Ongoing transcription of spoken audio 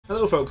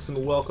Hello folks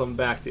and welcome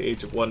back to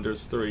Age of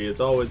Wonders 3. As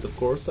always, of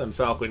course, I'm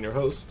Falcon, your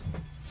host.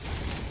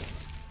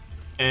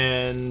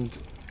 And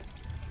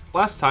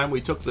last time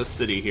we took this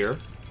city here.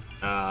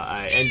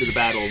 I ended the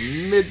battle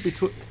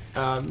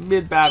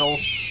mid-battle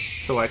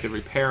so I could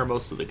repair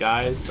most of the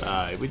guys.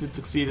 We did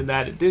succeed in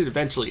that. It did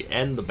eventually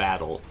end the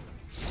battle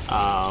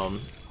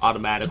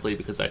automatically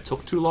because I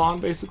took too long,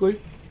 basically.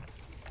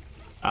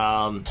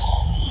 But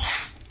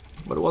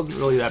it wasn't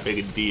really that big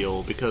a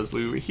deal because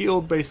we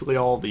healed basically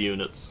all of the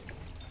units.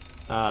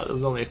 There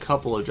was only a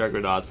couple of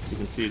Juggernauts, as you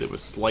can see, that were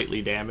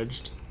slightly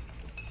damaged,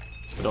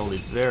 but only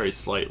very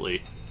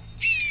slightly.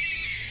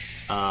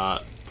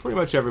 Pretty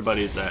much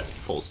everybody's at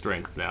full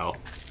strength now,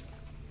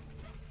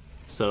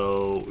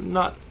 so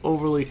not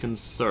overly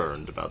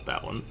concerned about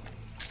that one.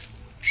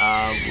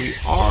 We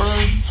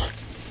are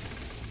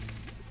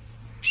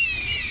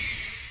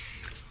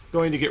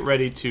going to get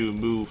ready to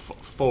move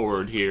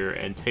forward here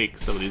and take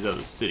some of these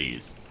other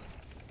cities.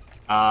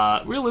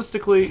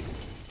 Realistically,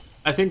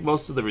 I think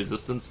most of the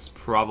resistance has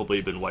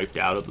probably been wiped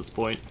out at this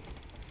point.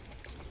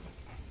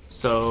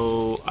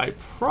 So I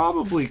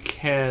probably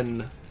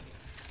can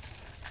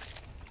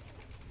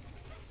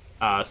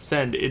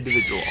send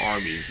individual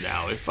armies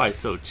now, if I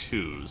so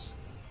choose,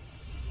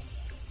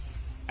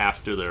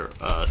 after their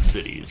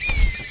cities.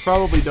 I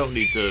probably don't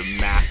need to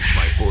mass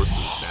my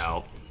forces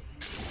now,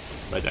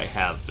 like I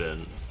have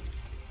been.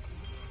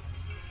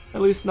 At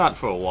least not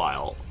for a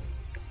while.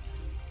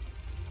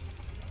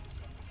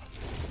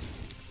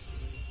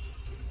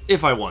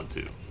 If I want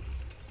to.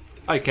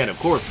 I can, of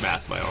course,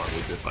 mass my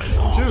armies if I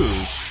so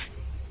choose.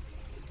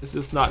 It's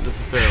just not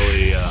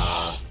necessarily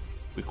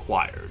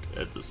required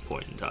at this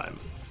point in time.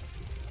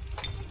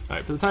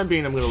 Alright, for the time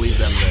being, I'm going to leave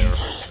them there.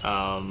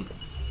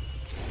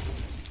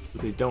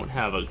 Because they don't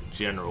have a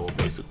general,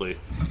 basically.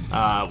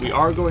 We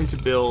are going to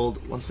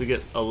build, once we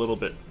get a little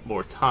bit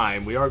more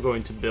time, we are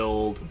going to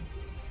build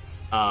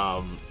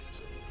some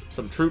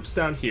troops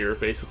down here,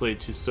 basically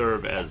to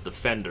serve as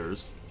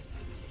defenders.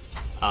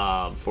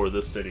 For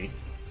this city.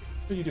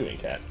 What are you doing,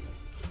 cat?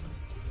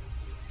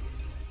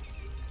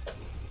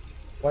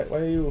 Why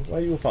are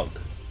you a punk?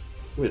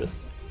 Look at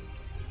this.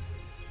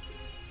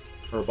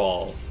 Her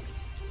ball.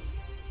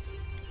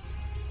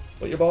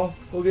 What, your ball?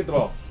 Go get the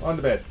ball. On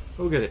the bed.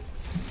 Go get it.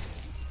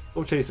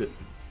 Go chase it.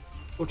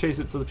 Go chase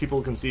it so the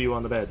people can see you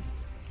on the bed.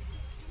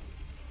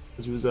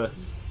 Because he was a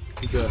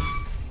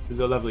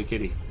lovely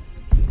kitty.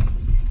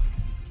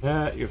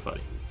 You're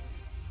funny.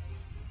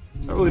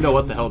 I don't really know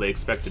what the hell they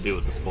expect to do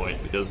at this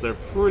point, because they're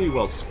pretty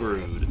well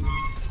screwed.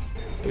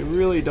 They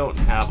really don't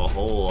have a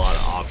whole lot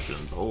of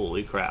options.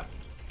 Holy crap.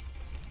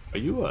 Are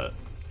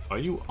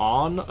you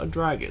on a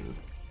dragon?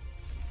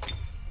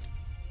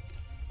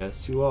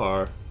 Yes, you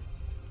are.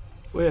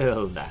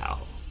 Well, now.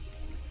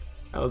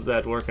 How's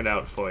that working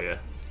out for you?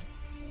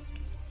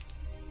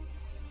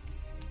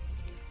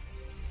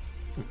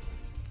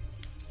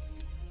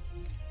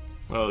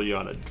 Well, you're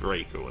on a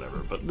drake or whatever,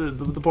 but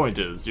the point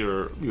is,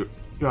 you're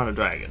on a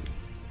dragon.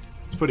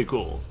 It's pretty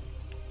cool.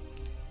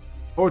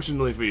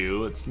 Fortunately for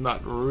you, it's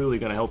not really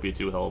going to help you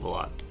too hell of a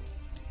lot.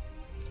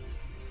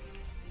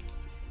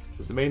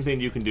 Because the main thing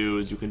you can do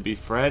is you can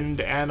befriend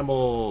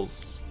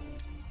animals.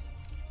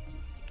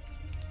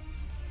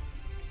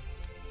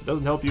 It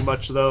doesn't help you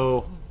much,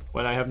 though,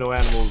 when I have no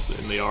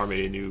animals in the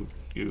army and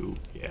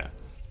yeah.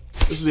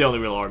 This is the only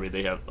real army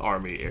they have,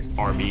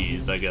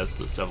 armies, I guess,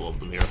 there's several of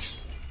them here,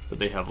 that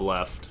they have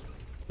left.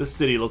 This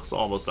city looks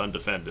almost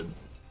undefended.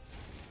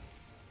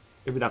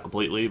 Maybe not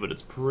completely, but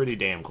it's pretty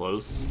damn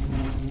close.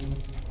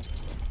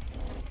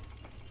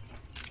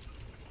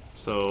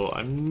 So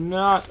I'm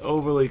not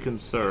overly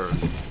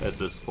concerned at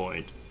this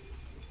point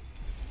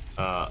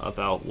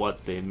about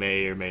what they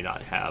may or may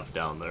not have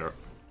down there.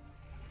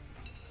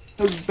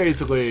 Because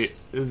basically,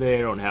 they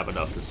don't have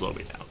enough to slow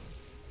me down.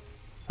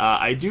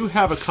 I do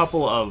have a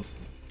couple of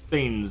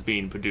things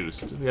being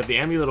produced. We have the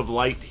Amulet of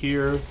Light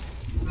here.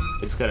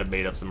 I just kind of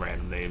made up some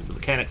random names. The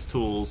Mechanics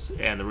Tools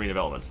and the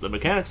Redevelopments. The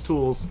Mechanics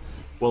Tools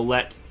will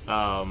let,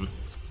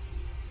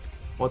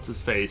 what's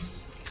his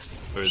face?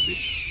 Where is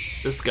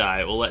he? This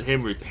guy will let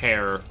him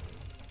repair,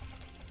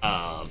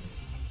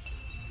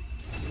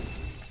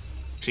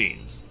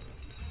 machines.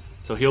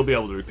 So he'll be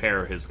able to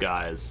repair his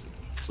guys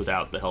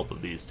without the help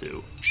of these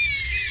two.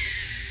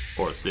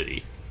 Or a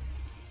city.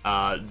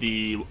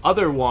 The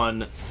other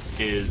one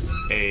is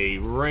a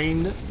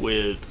ring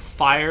with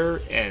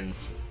fire and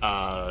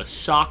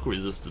shock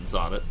resistance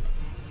on it.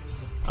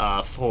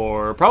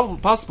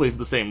 Possibly for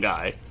the same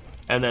guy.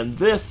 And then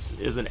this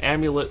is an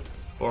amulet,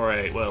 or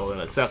an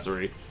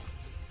accessory,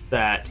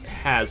 that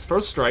has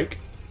First Strike,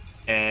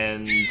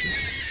 and...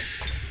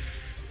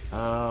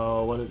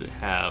 what did it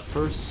have?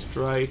 First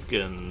Strike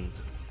and...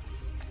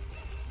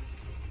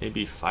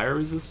 maybe fire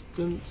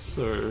resistance,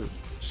 or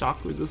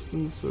shock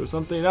resistance, or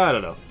something? I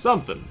don't know.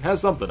 Something. It has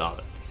something on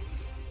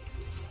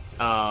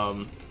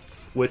it.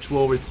 Which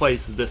will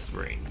replace this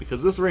ring,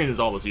 because this ring is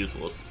almost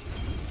useless.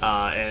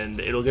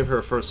 And it'll give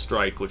her First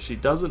Strike, which she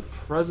doesn't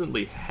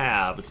presently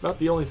have. It's about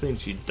the only thing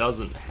she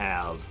doesn't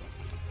have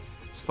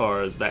as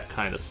far as that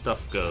kind of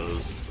stuff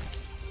goes.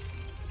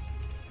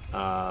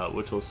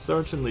 which will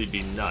certainly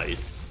be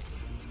nice.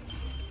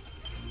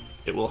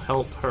 It will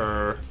help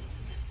her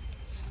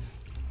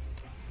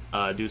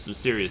do some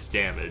serious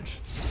damage.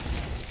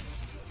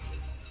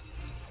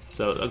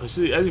 So, as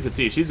you can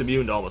see, she's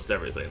immune to almost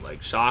everything,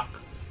 like shock,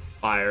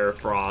 fire,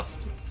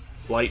 frost,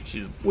 blight.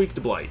 She's weak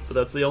to blight, but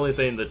that's the only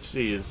thing that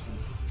she's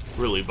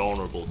really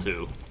vulnerable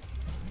to.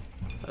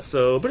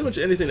 So pretty much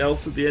anything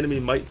else that the enemy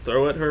might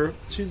throw at her,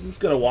 she's just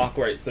gonna walk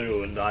right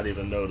through and not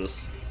even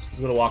notice. She's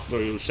gonna walk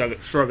through,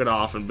 shrug it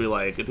off, and be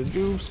like, "Did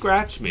you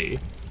scratch me?"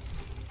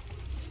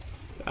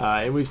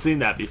 And we've seen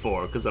that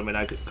before, because I mean,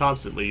 I could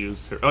constantly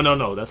use her. Oh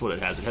no, that's what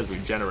it has. It has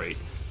regenerate,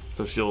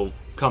 so she'll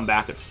come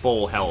back at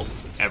full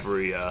health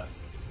every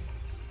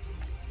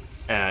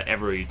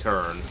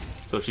turn.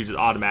 So she just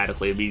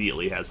automatically,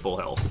 immediately has full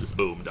health. Just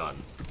boom,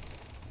 done.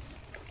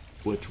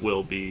 Which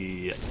will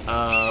be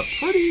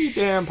pretty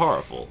damn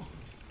powerful.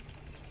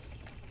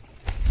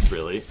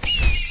 Really.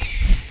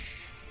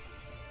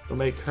 It'll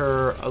make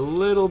her a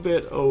little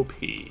bit OP,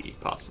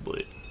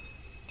 possibly.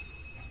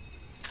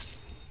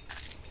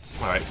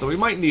 Alright, so we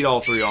might need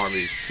all three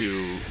armies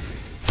to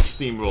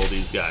steamroll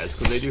these guys,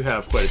 because they do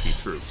have quite a few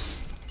troops.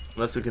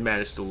 Unless we can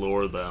manage to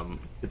lure them,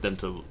 get them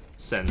to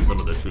send some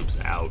of the troops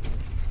out.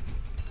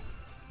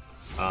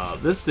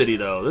 This city,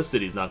 though, this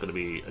city's not going to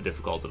be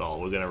difficult at all.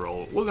 We're gonna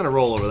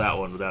roll over that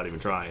one without even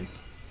trying.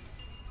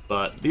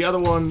 But the other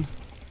one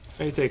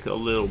may take a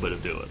little bit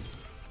of doing.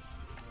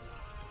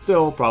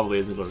 Still, probably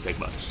isn't going to take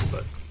much,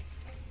 but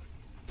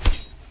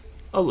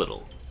a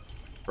little,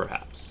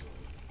 perhaps.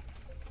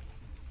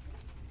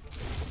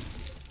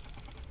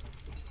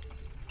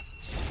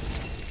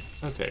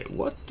 Okay,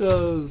 what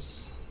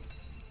does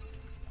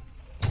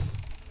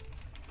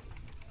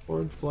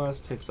Orange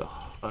Blast takes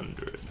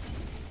 100?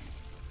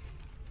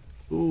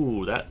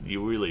 Ooh, that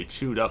you really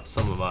chewed up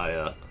some of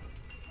my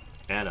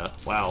mana.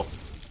 Wow.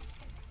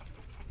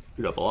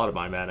 Chewed up a lot of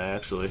my mana,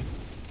 actually.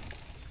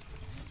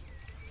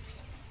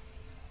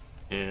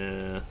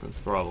 Yeah, that's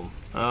a problem.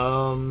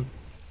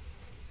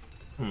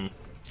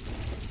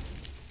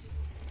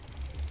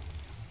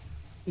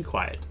 Be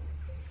quiet.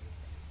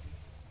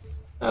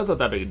 That's not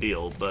that big a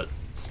deal, but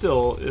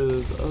still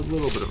is a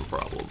little bit of a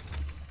problem.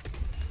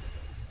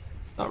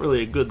 Not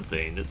really a good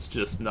thing, it's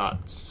just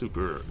not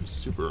super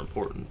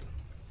important.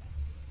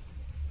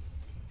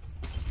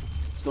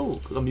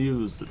 Still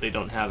amused that they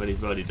don't have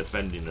anybody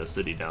defending the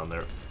city down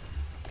there.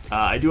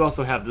 I do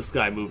also have this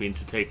guy moving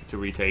to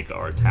retake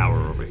our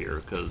tower over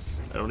here,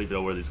 because I don't even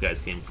know where these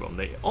guys came from.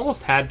 They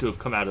almost had to have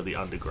come out of the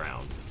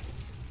underground,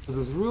 because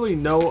there's really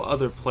no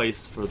other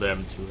place for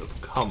them to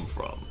have come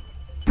from.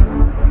 So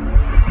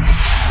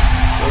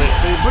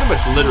they pretty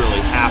much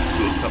literally have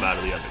to have come out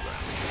of the underground.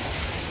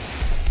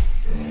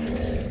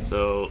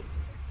 So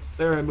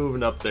they're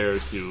moving up there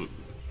to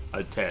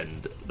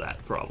attend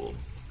that problem.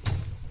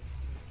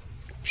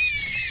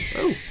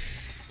 Oh!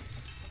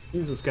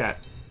 Use this cat.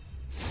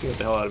 Get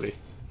the hell out of me.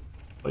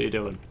 What are you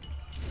doing?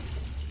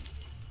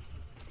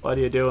 What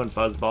are you doing,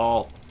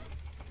 fuzzball?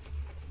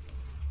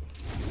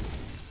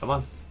 Come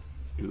on.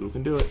 You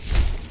can do it.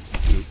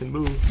 You can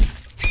move.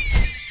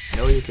 I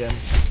know you can.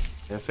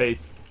 I have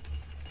faith.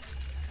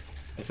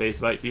 My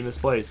faith might be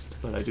misplaced,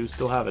 but I do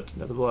still have it,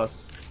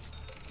 nevertheless.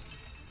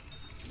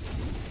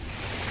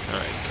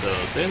 Alright, so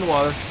stay in the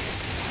water.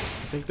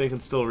 I think they can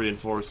still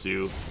reinforce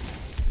you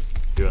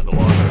if you're in the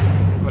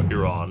water. You might be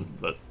wrong,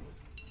 but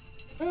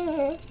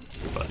you're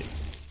funny.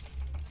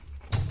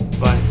 It's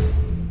fine.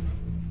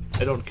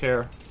 I don't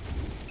care.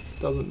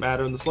 Doesn't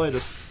matter in the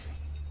slightest.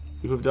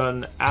 You have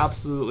done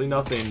absolutely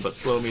nothing but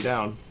slow me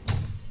down.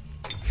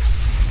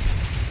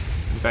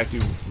 In fact,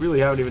 you really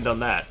haven't even done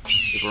that,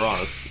 if we're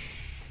honest.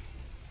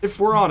 If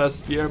we're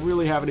honest, you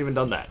really haven't even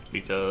done that,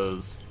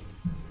 because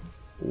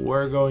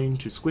we're going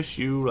to squish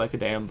you like a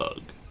damn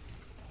bug.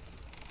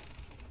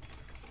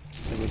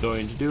 And we're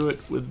going to do it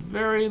with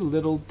very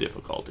little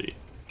difficulty.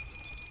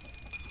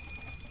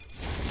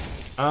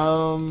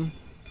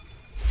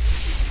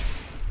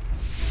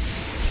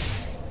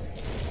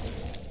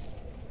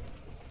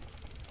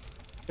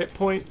 Hit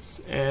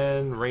points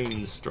and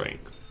range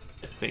strength,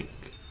 I think.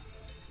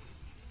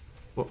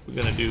 What we're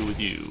gonna do with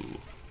you.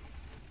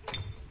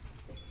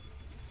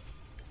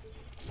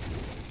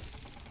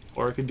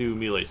 Or I could do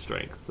melee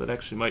strength. That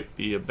actually might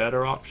be a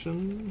better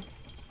option.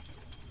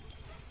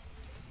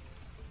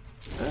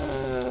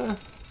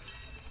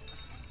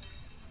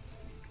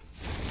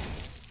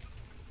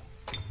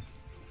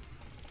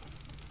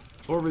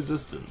 Or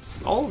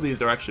resistance. All of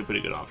these are actually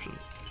pretty good options.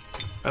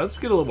 Alright, let's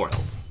get a little more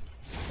health.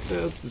 Yeah,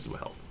 let's do some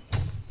health.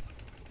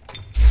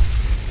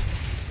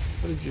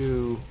 What did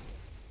you...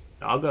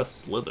 Naga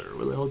Slither.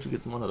 Where the hell did you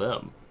get one of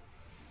them?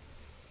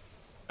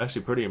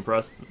 Actually pretty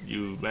impressed that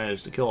you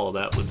managed to kill all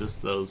that with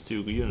just those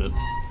 2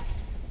 units.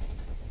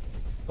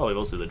 Probably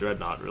mostly the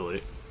Dreadnought,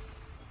 really.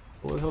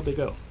 Where the hell did they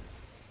go?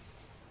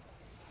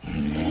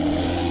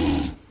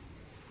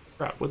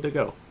 Crap, where'd they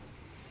go?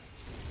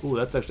 Ooh,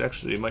 that's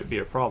actually might be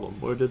a problem.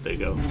 Where did they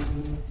go?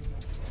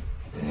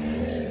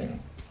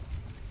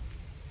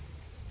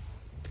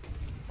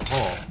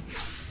 Oh.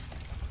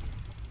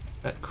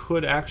 That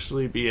could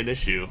actually be an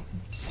issue.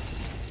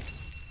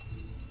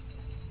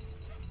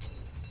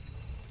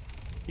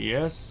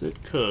 Yes,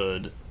 it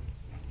could.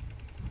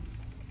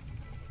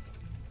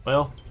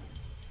 Well,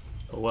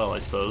 oh well, I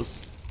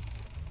suppose.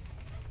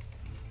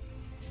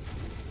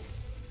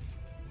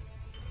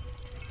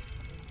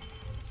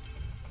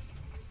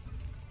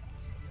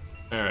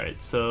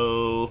 Alright,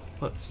 so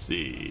let's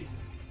see.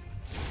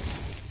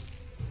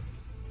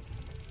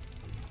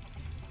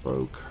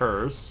 Throw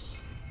curse.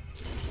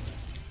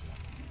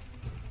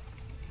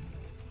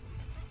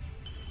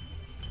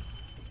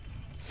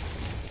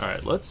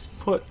 Alright, let's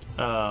put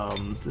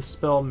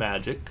dispel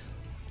magic.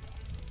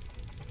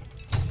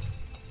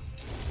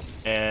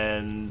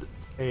 And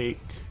take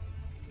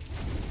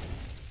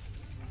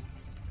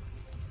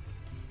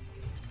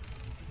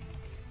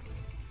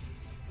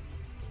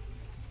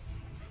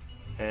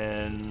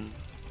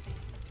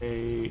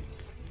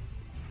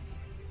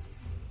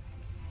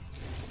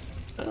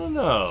I don't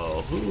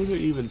know. Who would it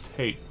even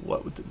take?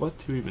 What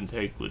to even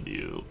take with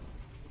you?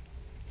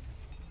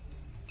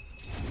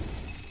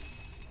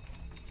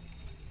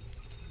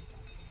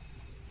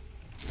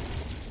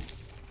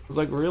 It's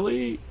like,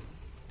 really?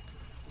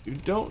 You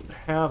don't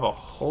have a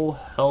whole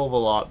hell of a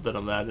lot that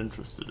I'm that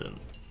interested in.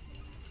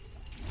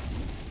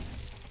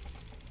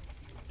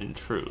 In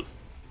truth.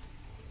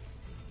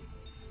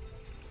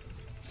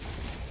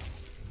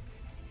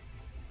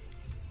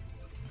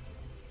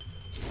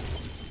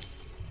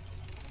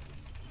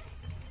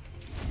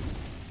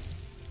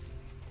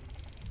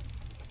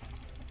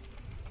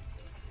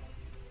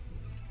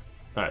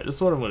 Alright, this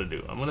is what I'm gonna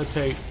do. I'm gonna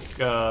take,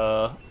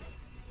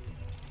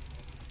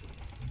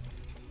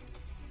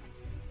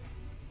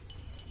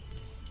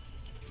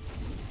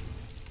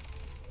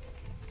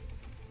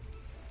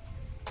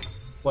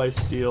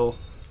 lifesteal,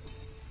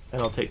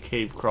 and I'll take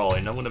cave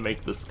crawling. I'm gonna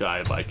make this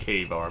guy by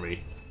cave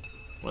army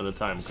when the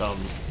time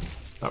comes.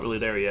 Not really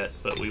there yet,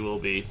 but we will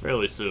be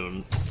fairly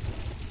soon.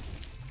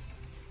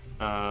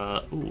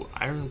 Ooh,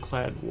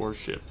 ironclad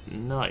warship.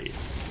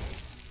 Nice.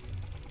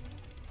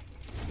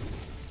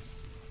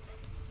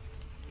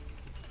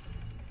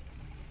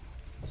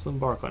 Let's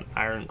embark on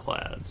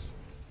ironclads.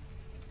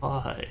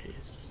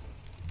 Nice.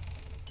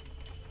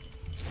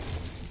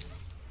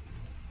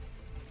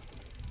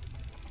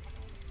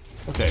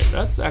 Okay,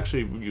 that's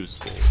actually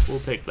useful. We'll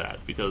take that,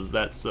 because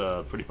that's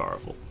pretty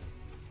powerful.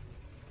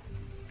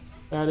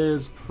 That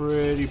is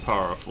pretty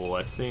powerful.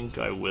 I think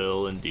I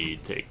will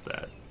indeed take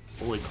that.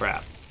 Holy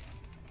crap.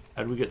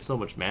 How did we get so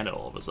much mana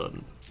all of a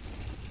sudden?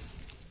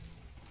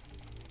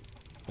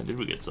 How did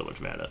we get so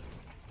much mana?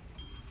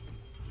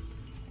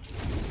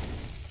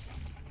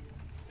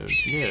 Don't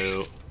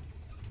know.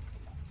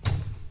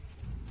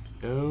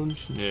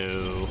 Don't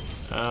know.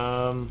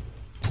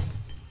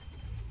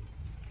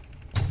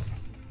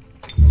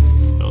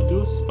 I'll do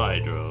a spy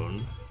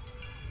drone.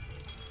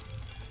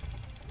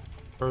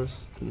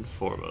 First and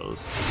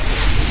foremost.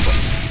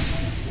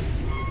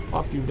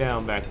 Pop you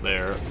down back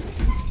there.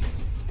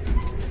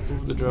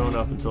 Move the drone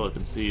up until it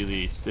can see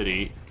the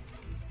city.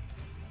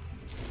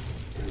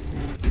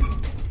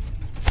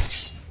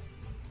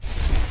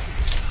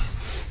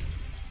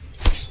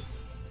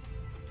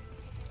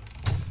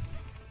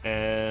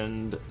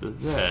 And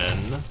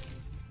then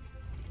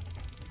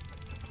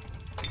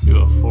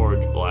do a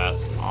forge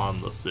blast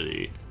on the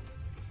city.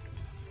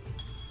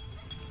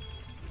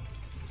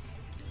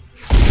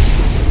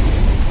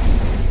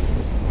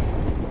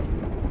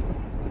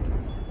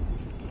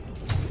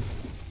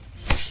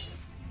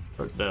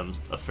 Hurt them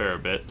a fair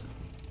bit.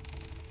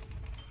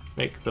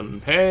 Make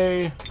them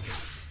pay.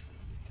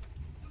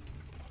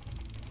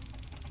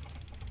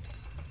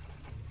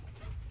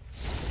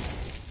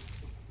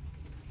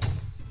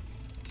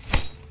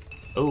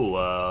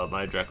 Oh,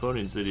 my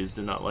Draconian cities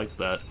did not like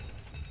that.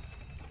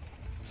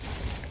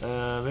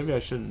 Maybe I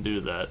shouldn't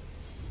do that.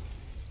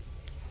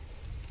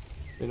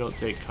 They don't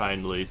take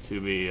kindly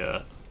to me,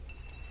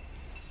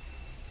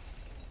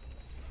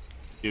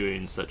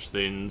 doing such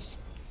things.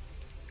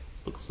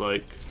 Looks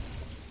like.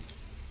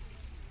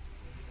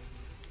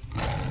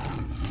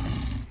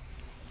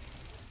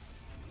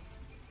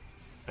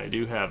 I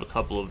do have a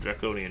couple of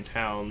Draconian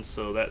towns,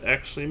 so that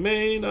actually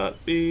may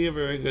not be a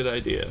very good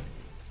idea.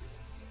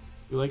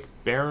 We like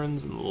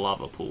barrens and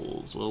lava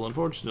pools. Well,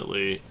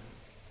 unfortunately,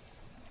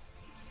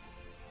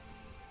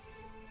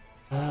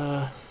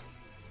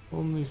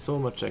 only so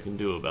much I can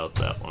do about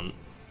that one.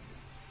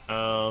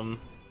 I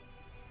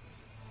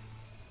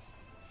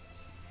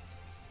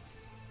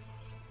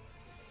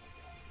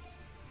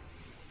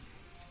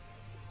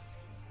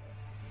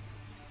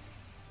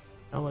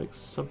like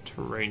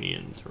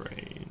subterranean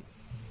terrain.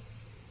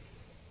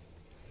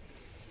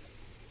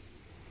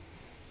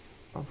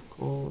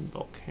 Tropical and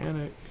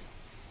volcanic.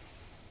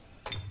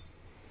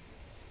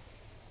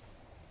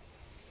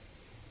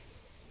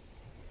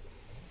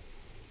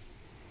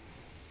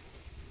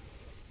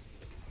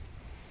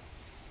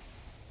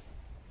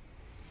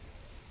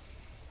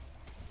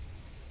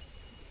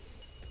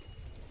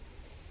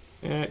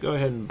 Yeah, go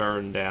ahead and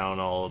burn down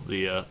all of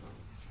the, or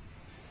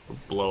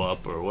blow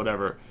up or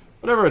whatever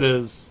it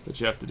is that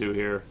you have to do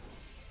here.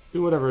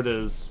 do whatever it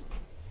is,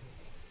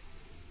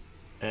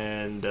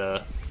 and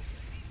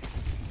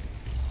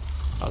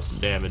cause some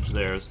damage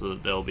there so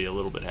that they'll be a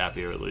little bit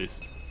happier at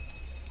least.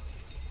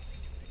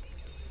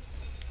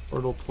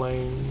 Fertile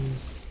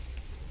Plains.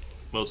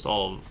 Most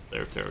all of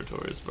their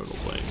territory is fertile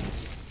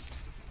plains.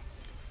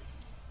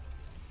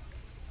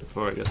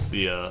 For, I guess,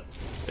 the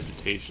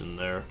vegetation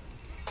there.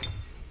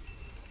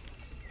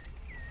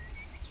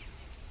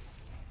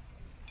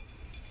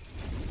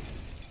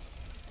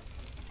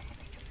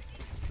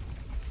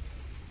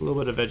 A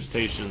little bit of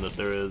vegetation that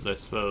there is, I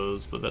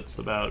suppose, but that's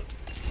about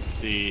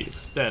the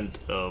extent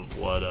of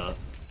what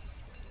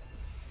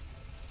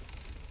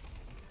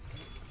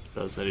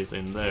does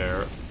anything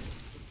there.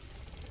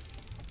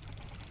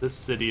 This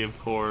city, of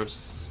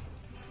course,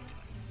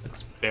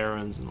 likes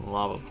barrens and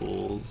lava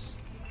pools.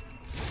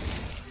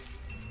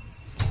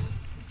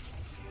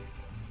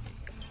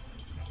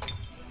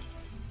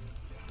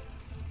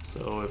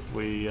 So if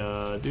we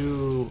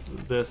do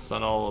this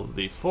on all of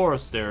the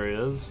forest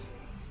areas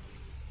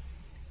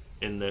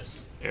in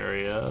this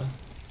area,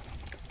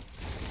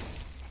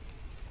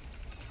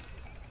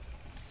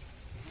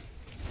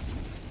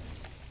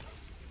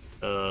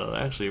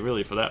 actually,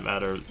 really, for that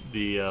matter,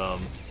 the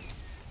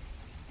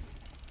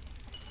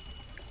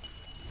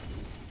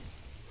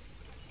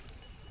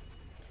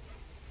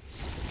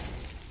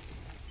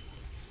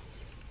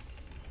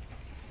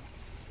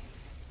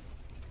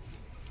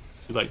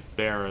like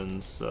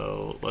barrens,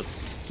 so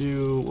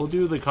we'll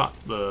do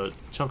the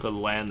chunk of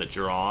land that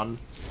you're on,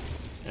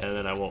 and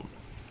then I won't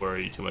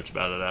worry too much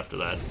about it after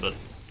that. But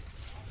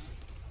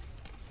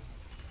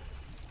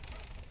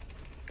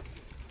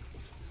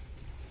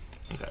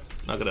okay,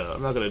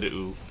 I'm not gonna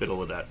do fiddle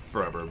with that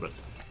forever, but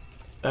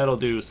that'll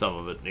do some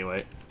of it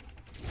anyway.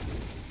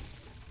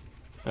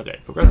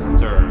 Okay, progress the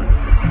turn.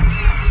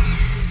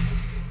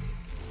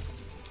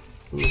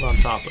 Move on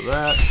top of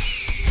that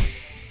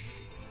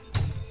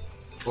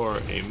for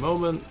a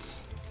moment.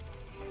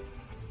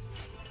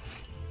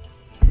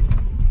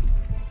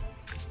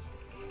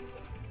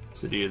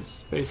 City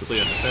is basically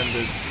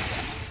undefended.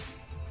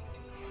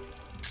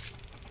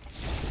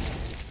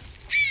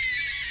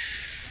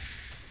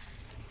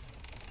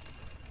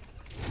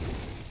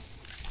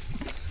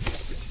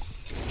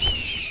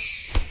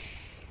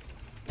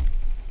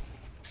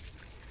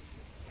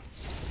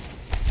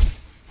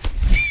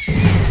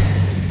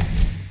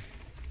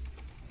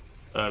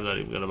 I'm not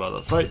even gonna bother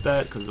to fight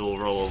that, because it will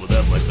roll over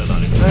them like they're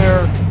not even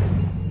there.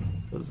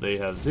 Because they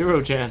have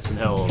zero chance in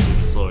hell of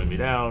even slowing me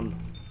down.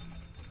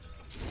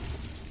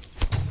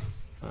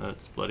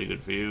 That's bloody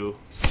good for you.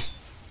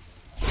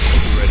 Be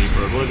ready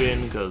for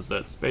oblivion, because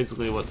that's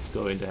basically what's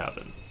going to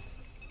happen.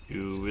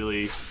 You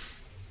really,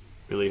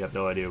 really have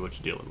no idea what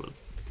you're dealing with.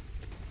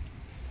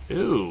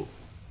 Ew.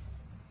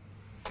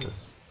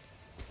 This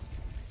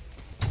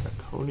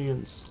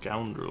draconian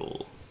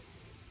scoundrel.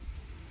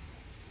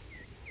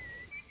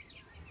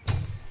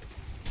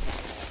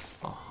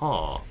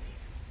 Huh.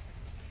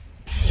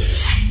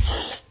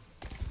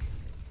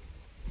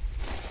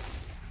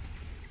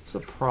 It's a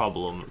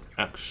problem,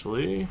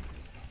 actually.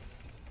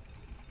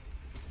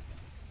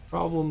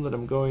 Problem that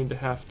I'm going to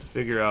have to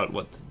figure out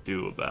what to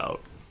do about.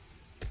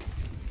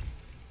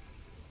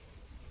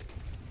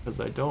 Because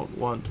I don't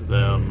want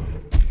them...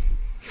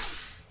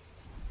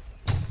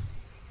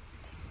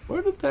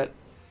 Where did that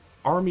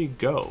army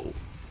go?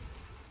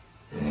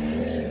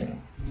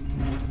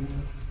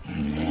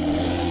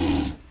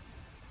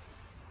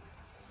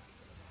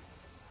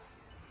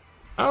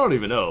 I don't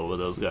even know where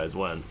those guys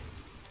went.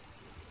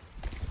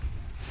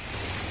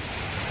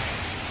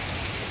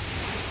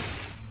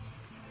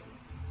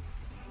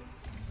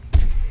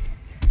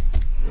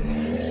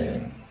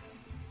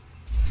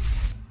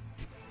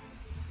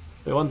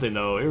 The one thing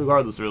though,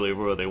 regardless really of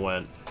where they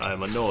went,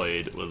 I'm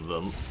annoyed with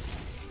them.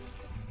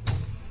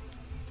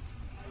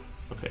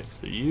 Okay,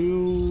 so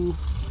you...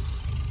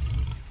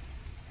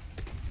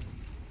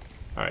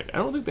 Alright, I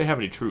don't think they have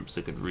any troops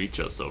that could reach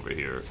us over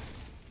here.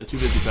 They're too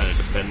busy trying to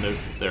defend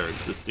their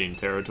existing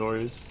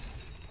territories.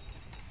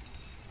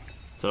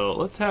 So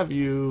let's have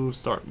you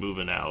start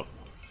moving out.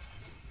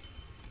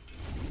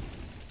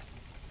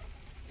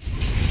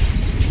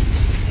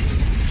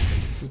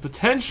 This is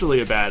potentially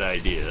a bad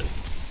idea.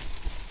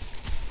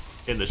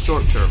 In the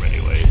short term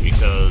anyway,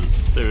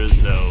 because there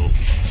is no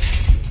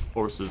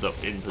forces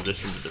up in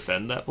position to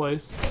defend that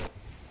place.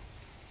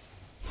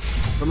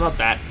 I'm not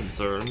that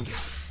concerned.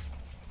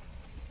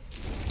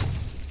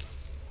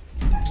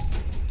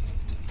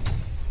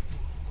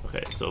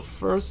 Okay, so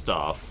first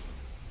off,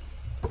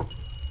 I'm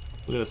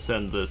gonna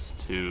send this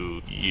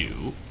to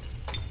you.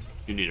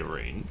 You need a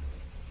ring.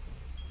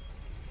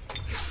 I'm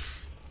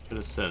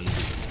gonna send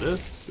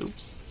this.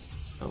 Oops.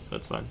 Oh,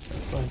 that's fine.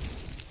 That's fine.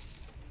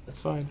 That's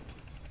fine.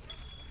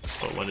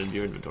 Oh, it went into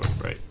your inventory,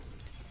 right.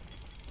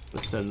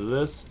 Let's send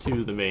this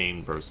to the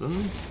main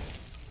person.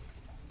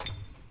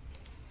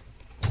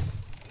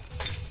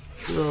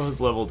 Hero has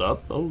leveled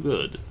up. Oh,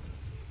 good.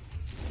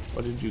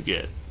 What did you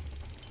get?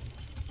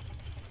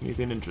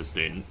 Anything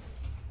interesting?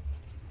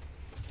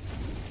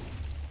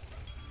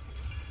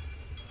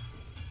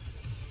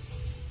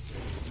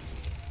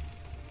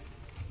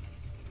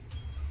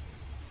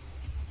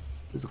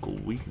 Physical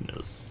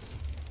weakness.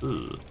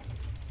 Ugh.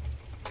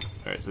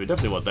 Alright, so we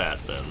definitely want that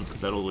then,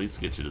 because that'll at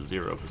least get you to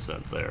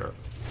 0% there.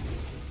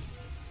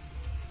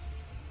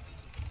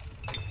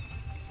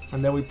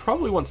 And then we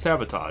probably want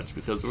sabotage,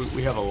 because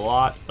we have a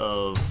lot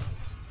of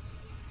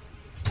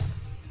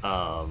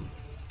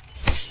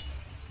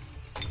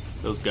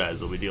those guys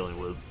we'll be dealing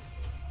with.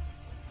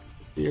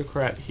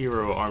 Theocrat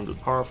hero armed with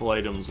powerful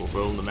items will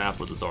roam the map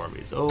with his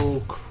armies.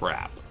 Oh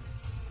crap.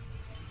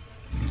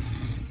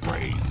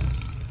 Great.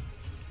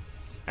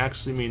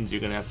 Actually means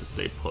you're gonna have to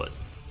stay put,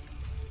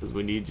 because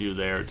we need you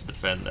there to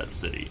defend that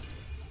city.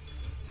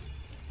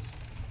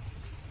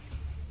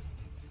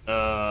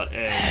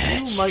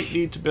 And you might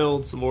need to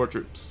build some more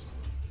troops.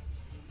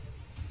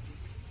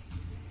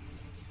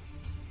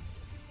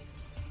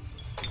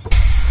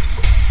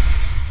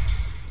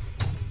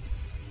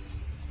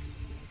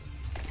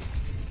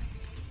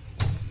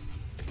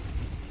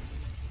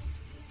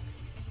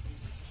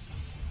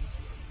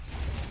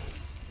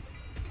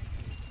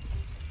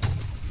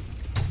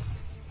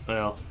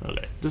 Well,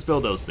 okay. Just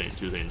build those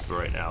two things for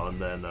right now, and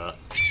then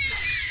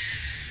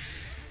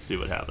see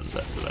what happens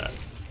after that.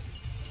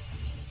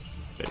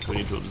 Okay, so we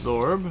need to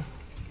absorb.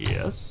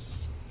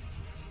 Yes.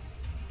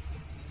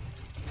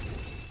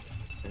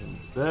 And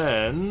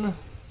then...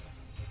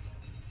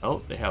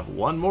 oh, they have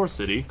one more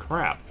city.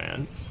 Crap,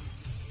 man.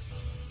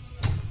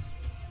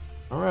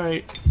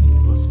 Alright.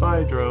 A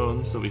spy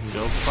drone so we can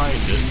go find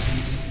it.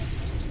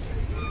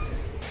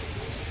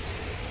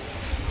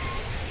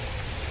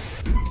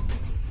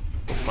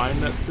 Find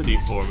that city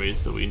for me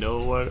so we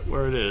know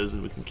where it is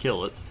and we can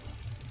kill it.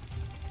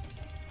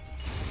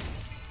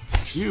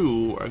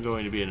 You are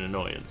going to be an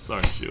annoyance,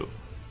 aren't you?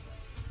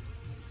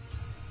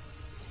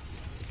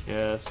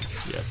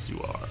 Yes, yes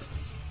you are.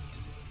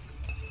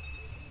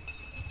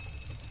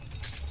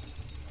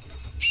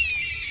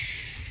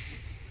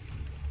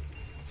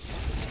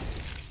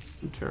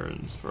 2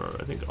 turns for,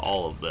 I think,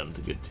 all of them to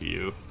get to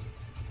you.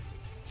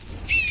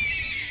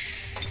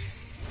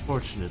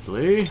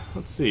 Fortunately,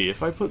 let's see,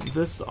 if I put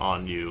this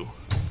on you,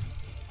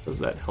 does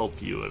that help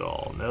you at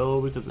all?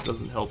 No, because it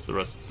doesn't help the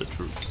rest of the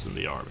troops in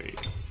the army.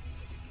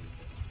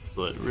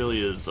 So it really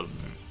is of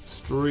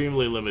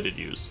extremely limited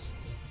use.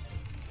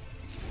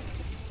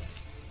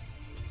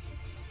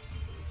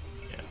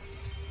 Yeah,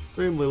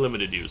 extremely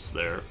limited use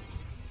there.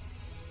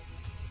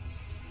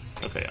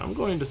 Okay, I'm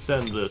going to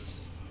send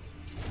this...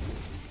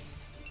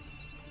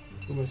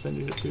 who am I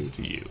sending it to?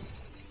 To you.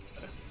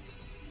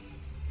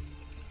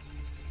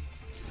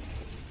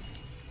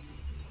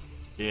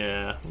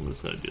 Yeah, I'm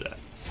just gonna do that.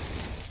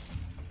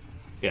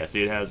 Yeah,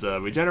 see, it has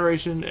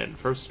regeneration and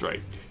first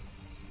strike.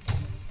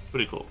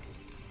 Pretty cool.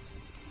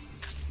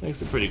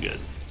 Makes it pretty good.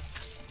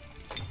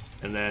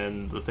 And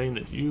then the thing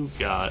that you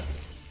got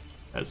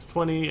has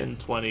 20 and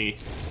 20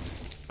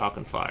 shock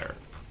and fire.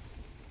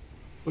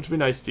 Which would be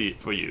nice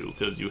for you,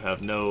 because you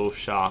have no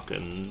shock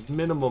and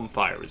minimum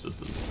fire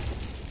resistance.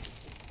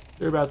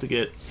 You're about to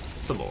get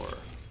some more.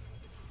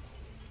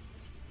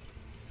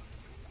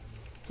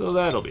 So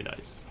that'll be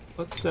nice.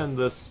 Let's send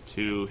this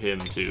to him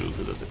too,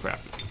 because that's a crap.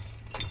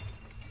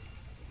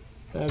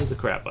 That is a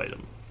crap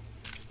item.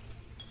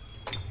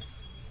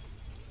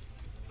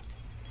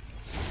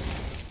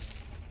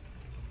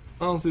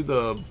 Honestly,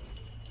 the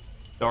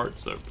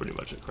darts are pretty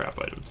much a crap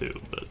item too,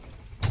 but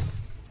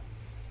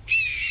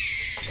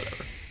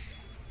whatever.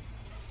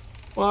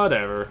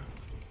 Whatever.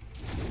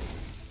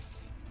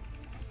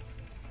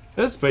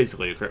 This is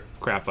basically a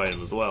crap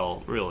item as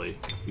well, really,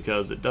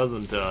 because it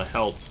doesn't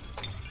help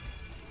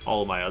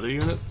all of my other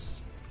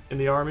units in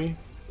the army,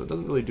 so it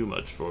doesn't really do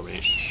much for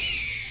me,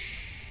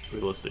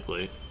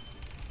 realistically.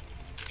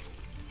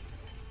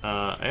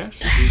 I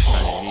actually do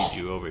kind of need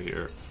you over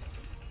here.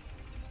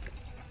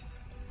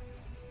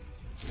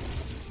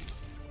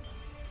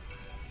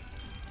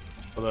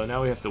 Although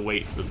now we have to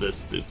wait for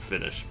this to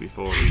finish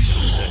before we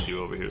can send you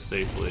over here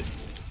safely.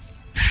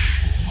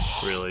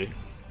 Really.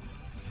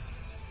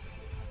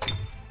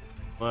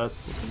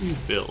 Plus, what can you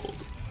build?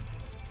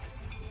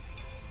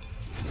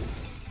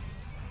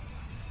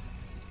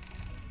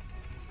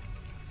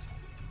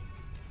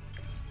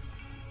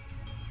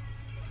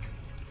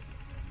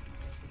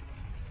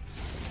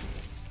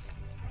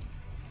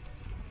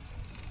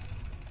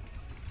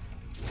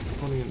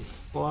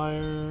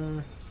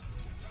 Flyer.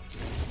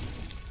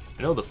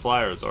 I know the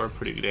flyers are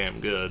pretty damn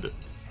good.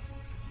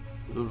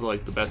 This is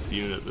like the best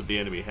unit that the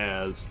enemy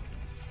has.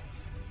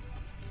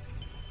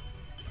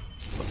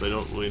 Plus I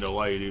don't really know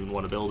why you'd even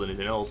want to build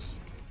anything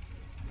else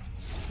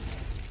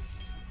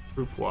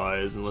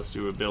troop-wise, unless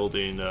you were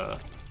building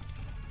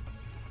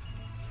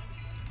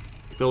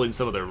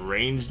some of their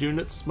ranged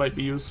units might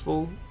be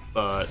useful,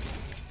 but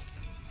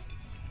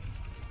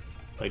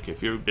like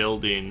if you're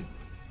building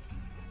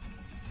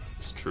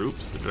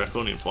troops, the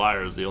Draconian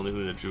Flyer is the only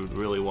thing that you would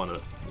really want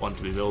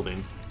to be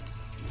building,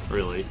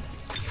 really.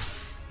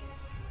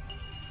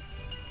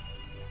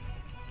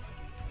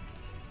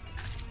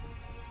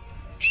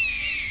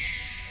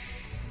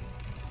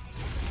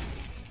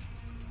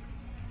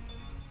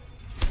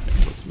 Okay,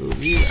 so let's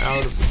move you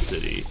out of the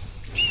city.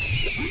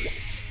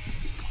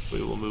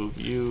 We will move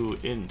you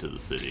into the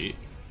city.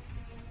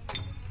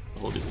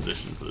 Hold your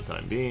position for the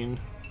time being.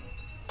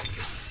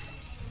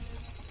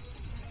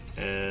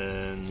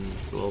 And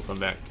we'll come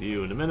back to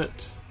you in a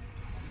minute.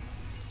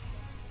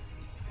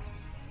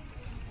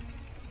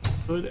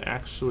 Could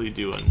actually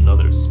do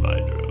another spy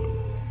drone.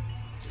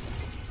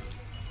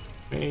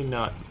 May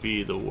not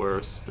be the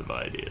worst of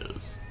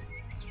ideas.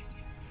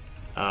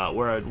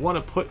 Where I'd want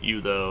to put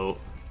you, though,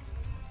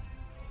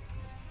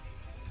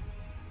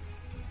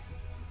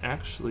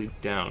 actually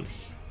down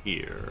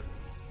here.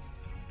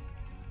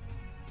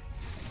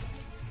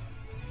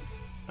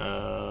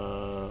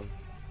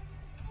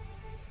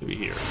 Maybe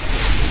here.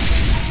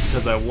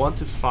 Because I want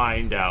to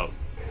find out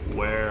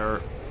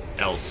where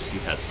else she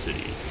has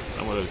cities.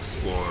 I want to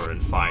explore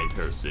and find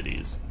her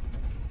cities.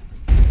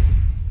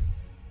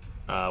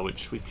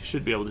 Which we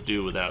should be able to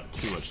do without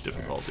too much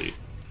difficulty.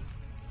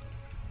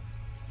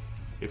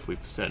 If we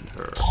send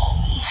her.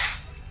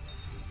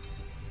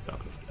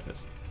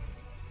 Guys.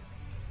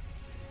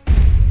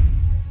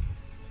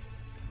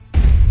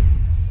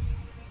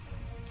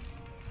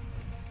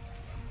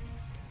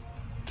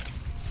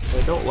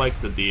 I don't like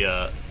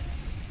that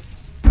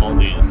all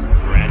these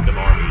random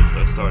armies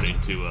are starting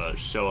to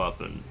show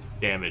up and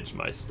damage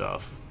my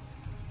stuff.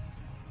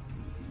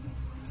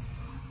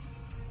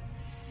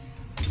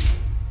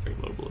 Great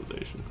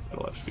mobilization, because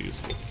that'll actually be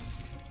useful.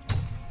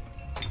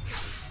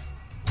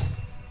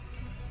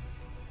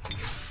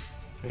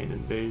 Domain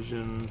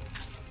invasion.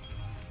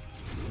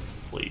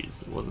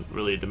 Please, it wasn't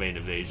really a domain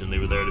invasion, they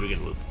were there to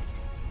begin with.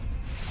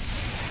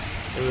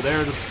 They were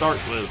there to start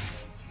with.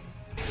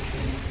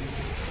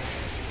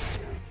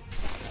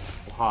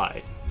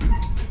 Hi.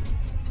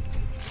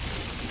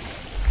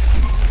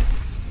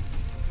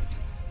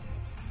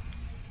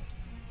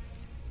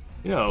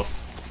 You know,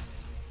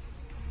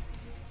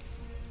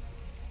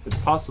 could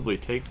possibly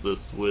take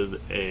this with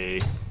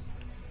a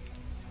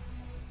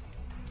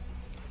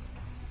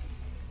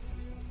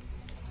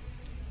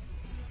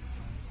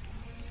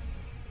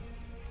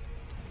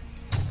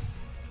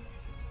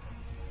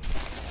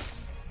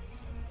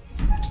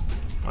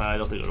I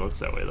don't think it works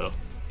that way though.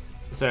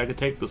 Say I could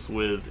take this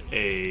with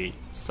a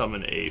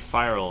summon a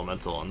fire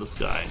elemental on this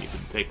guy, and you can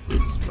take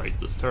this right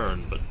this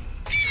turn, but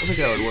I don't think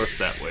that would work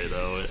that way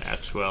though in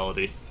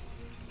actuality.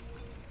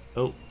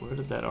 Oh, where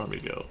did that army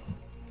go?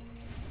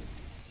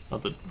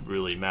 Not that it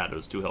really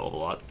matters too hell of a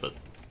lot, but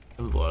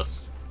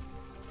nevertheless,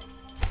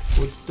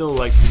 would still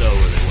like to know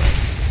where they went.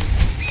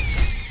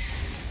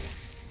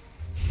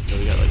 You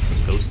know, we got like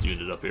some ghost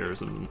unit up here or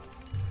something.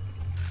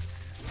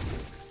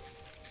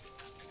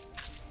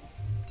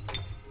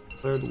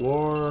 Declared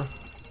war.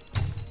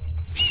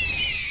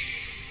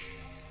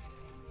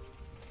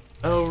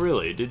 Oh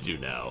really, did you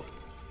now?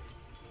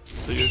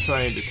 So you're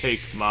trying to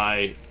take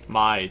my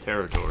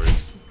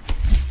territories.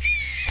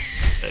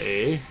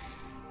 Hey.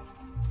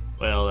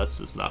 Well, that's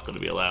just not going to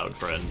be allowed,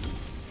 friend.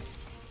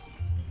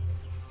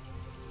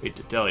 Hate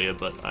to tell you,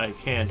 but I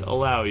can't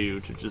allow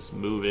you to just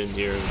move in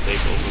here and take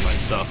over my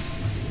stuff.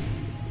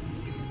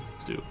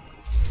 Let's do.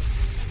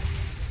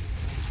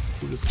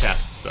 We'll just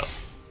cast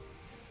stuff.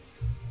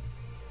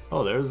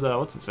 Oh, there's,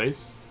 what's his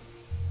face?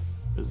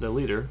 There's their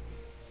leader.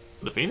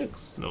 The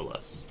Phoenix, no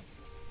less.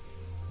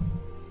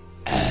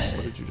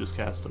 What did you just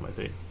cast on my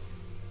thing?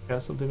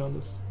 Cast something on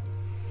this?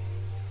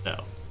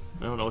 No.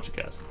 I don't know what you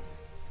cast.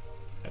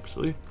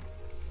 Actually.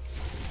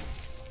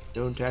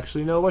 Don't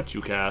actually know what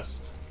you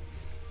cast.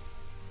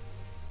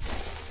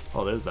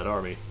 Oh, there's that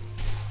army.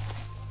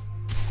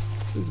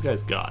 What these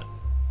guys got?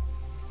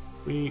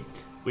 Weak,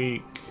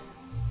 weak,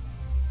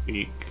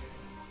 weak,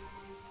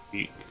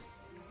 weak,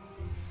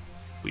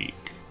 weak.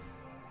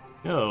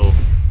 No.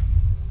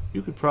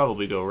 You could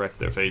probably go wreck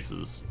their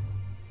faces.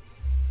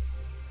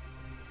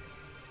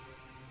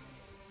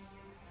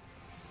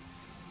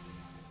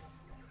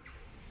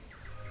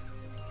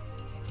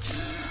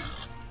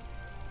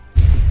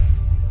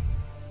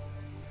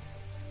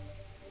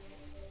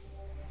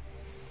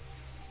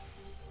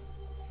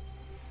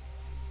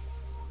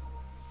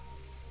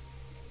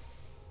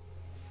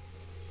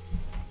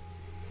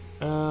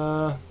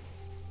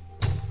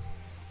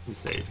 Let me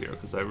save here,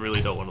 because I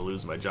really don't want to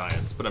lose my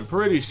giants, but I'm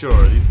pretty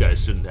sure these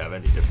guys shouldn't have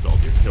any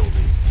difficulty to kill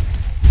this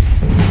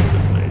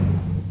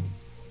thing.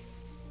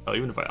 Oh,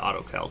 even if I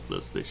auto-calc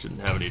this, they shouldn't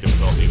have any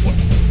difficulty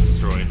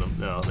destroying them.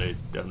 No, they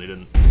definitely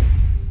didn't.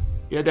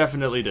 Yeah,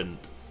 definitely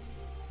didn't.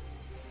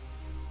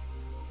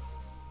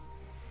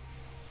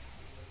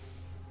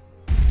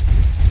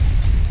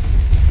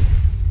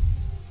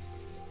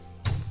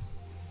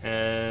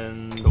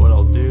 And what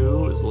I'll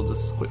do is we'll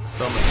just quick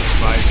summon the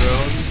spy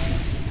drone.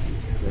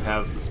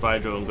 Have the spy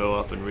drone go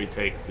up and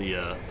retake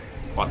the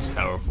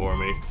watchtower for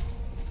me.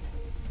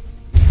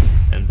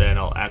 And then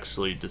I'll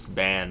actually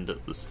disband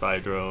the spy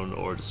drone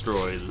or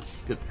destroy,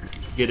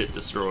 get it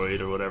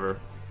destroyed or whatever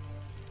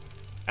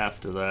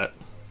after that.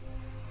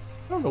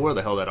 I don't know where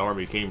the hell that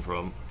army came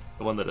from.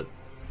 The one that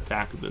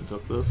attacked and then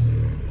took this.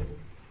 I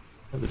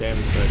have the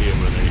damnedest idea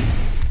where they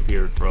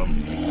appeared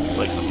from.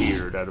 Like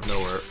appeared out of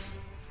nowhere.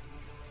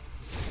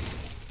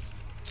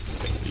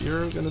 Okay, so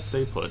you're gonna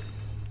stay put.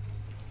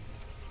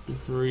 2,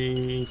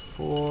 3,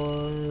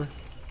 4.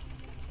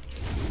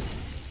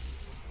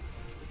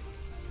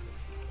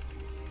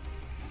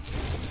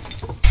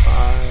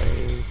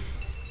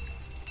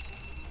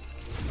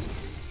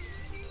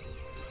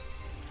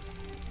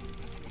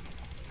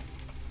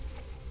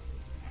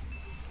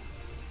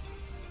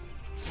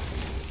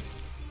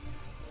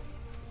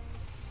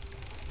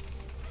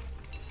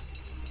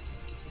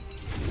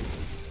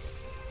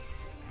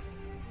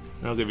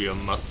 I'll give you a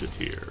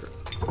musketeer.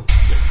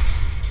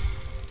 6.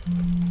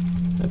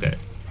 Okay.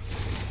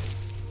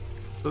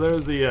 So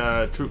there's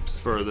the troops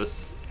for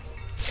this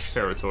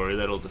territory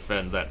that'll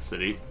defend that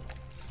city.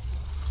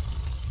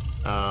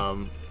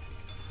 Have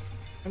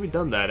we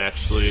done that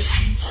actually?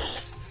 I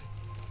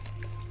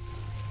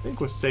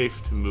think we're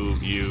safe to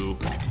move you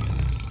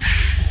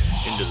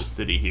into the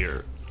city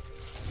here.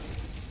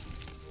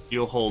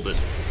 You'll hold it.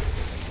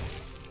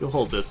 You'll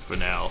hold this for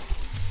now.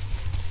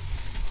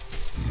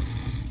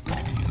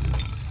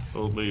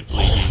 We'll leave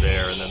you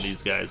there, and then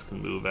these guys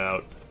can move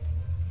out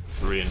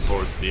to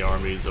reinforce the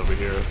armies over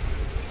here.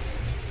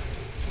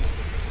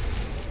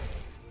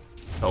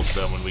 Help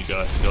them when we go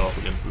up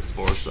against this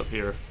force up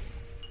here,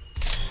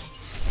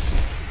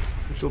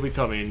 which will be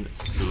coming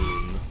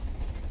soon.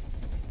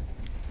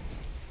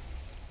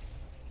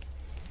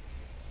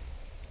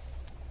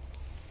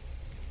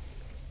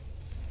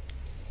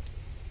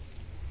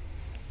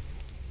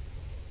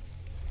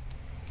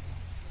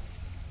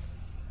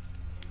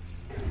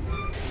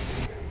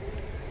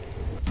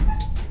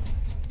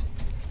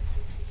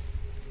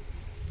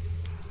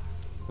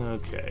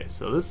 Okay,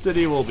 so this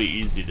city will be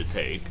easy to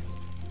take.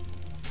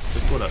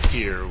 This one up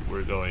here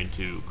we're going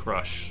to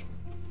crush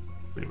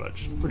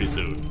pretty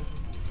soon.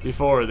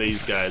 Before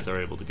these guys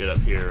are able to get up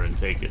here and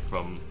take it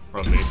from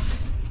me.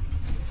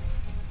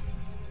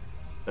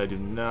 I do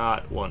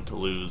not want to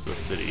lose a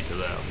city to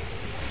them.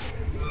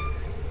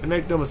 And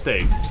make no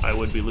mistake, I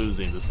would be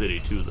losing the city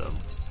to them.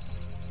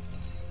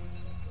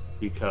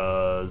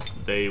 Because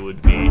they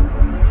would be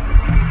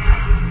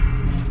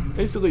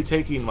basically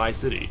taking my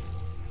city.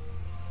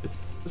 It's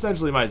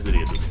essentially my city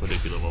at this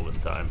particular moment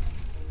in time.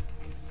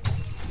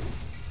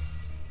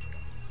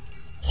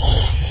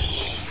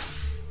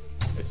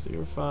 Okay, so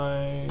you're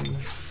fine.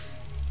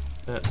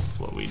 That's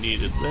what we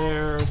needed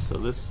there. So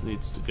this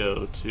needs to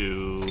go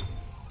to...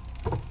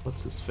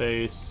 what's his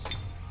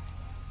face?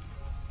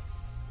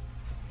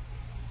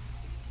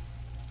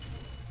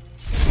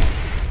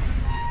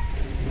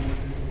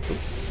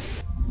 Oops.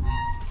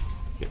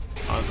 Get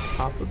on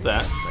top of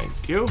that,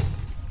 thank you.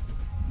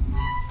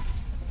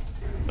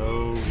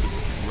 Oh,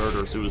 just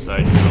murder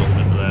suicide yourself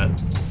into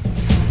that.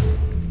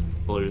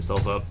 Blow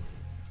yourself up.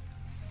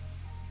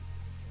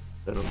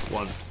 I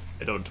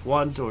don't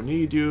want or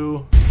need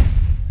you.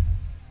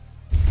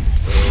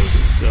 So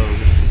just go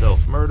get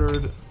yourself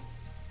murdered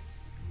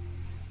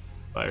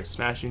by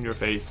smashing your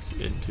face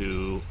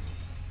into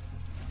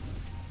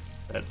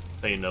that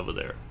thing over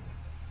there.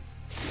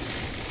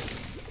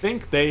 I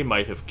think they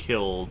might have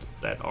killed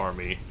that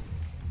army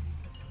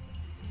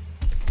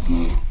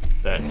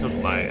that took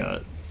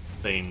my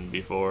thing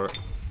before.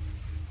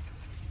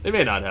 They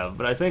may not have,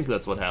 but I think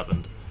that's what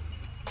happened.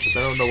 Because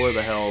I don't know where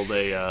the hell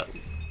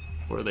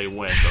where they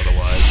went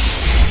otherwise.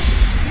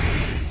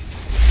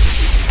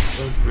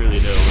 Don't really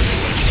know where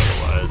they went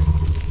otherwise.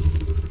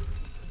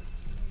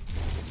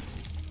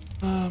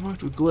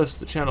 Marked with glyphs,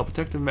 the channel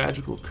protect a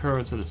magical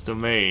occurrence in its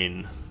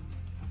domain.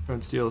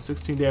 Currents deal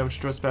 16 damage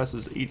to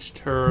trespassers each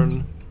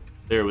turn.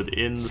 They're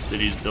within the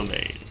city's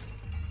domain.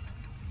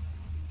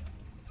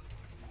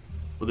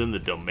 Within the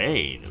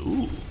domain?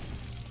 Ooh.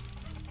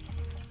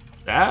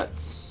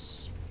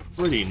 That's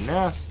pretty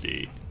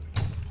nasty.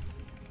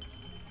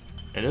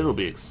 And it'll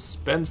be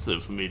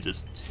expensive for me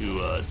just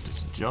to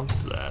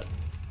disjunct that.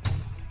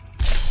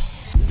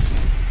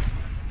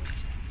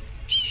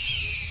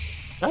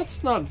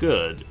 That's not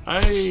good.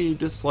 I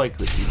dislike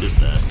that you did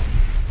that.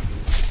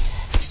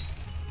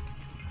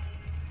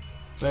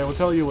 And I will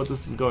tell you what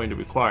this is going to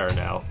require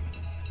now.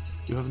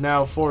 You have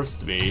now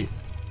forced me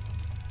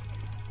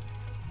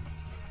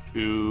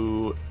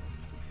to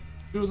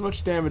do as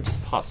much damage as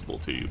possible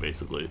to you,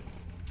 basically.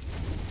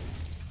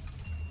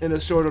 In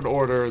as short an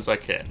order as I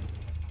can.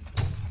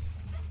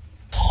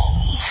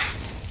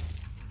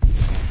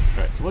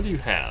 Alright, so what do you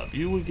have?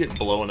 You would get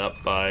blown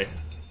up by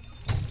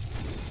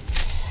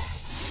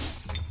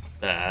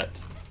that.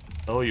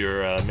 Oh,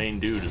 your main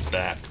dude is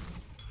back.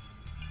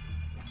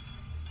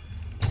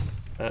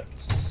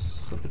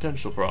 That's a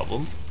potential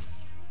problem.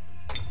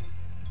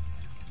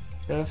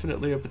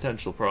 Definitely a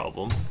potential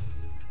problem.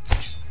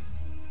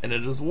 And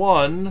it is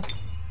one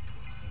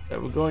that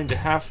we're going to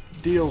have to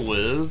deal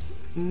with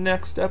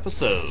next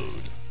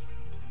episode.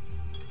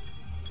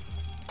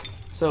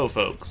 So,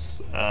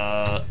 folks,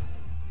 yeah.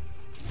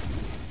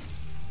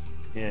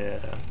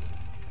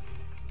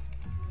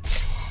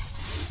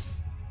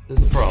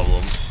 There's a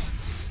problem.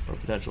 Or a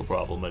potential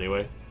problem,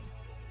 anyway.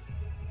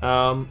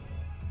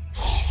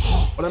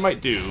 What I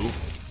might do...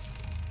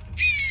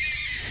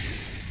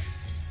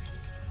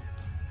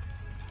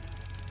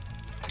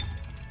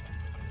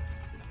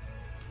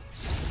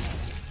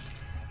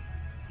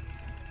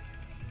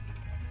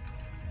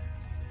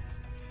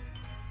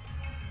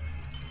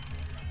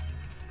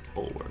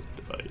 bulwark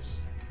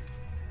device.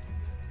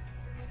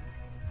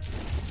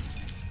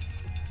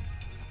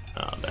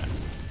 That.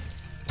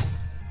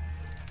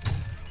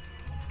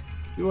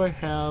 Do I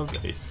have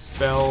a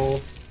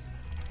spell?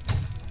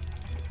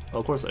 Oh,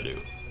 of course I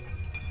do.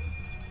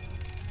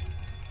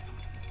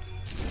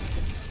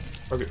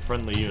 Target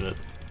friendly unit.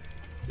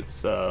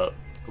 It's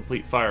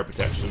complete fire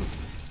protection.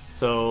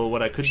 So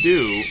what I could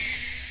do,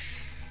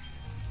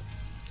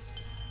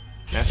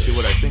 actually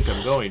what I think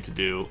I'm going to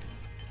do,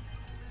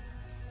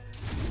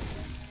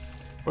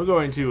 we're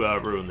going to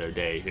ruin their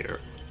day here.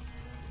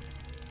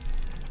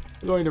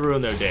 We're going to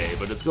ruin their day,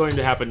 but it's going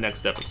to happen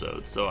next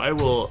episode. So I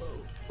will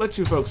let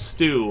you folks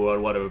stew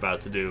on what I'm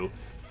about to do,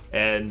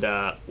 and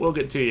we'll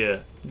get to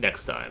you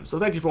next time. So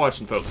thank you for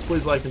watching, folks.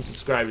 Please like and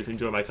subscribe if you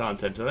enjoy my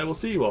content, and I will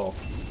see you all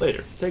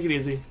later. Take it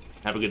easy,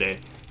 have a good day,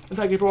 and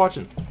thank you for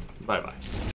watching. Bye-bye.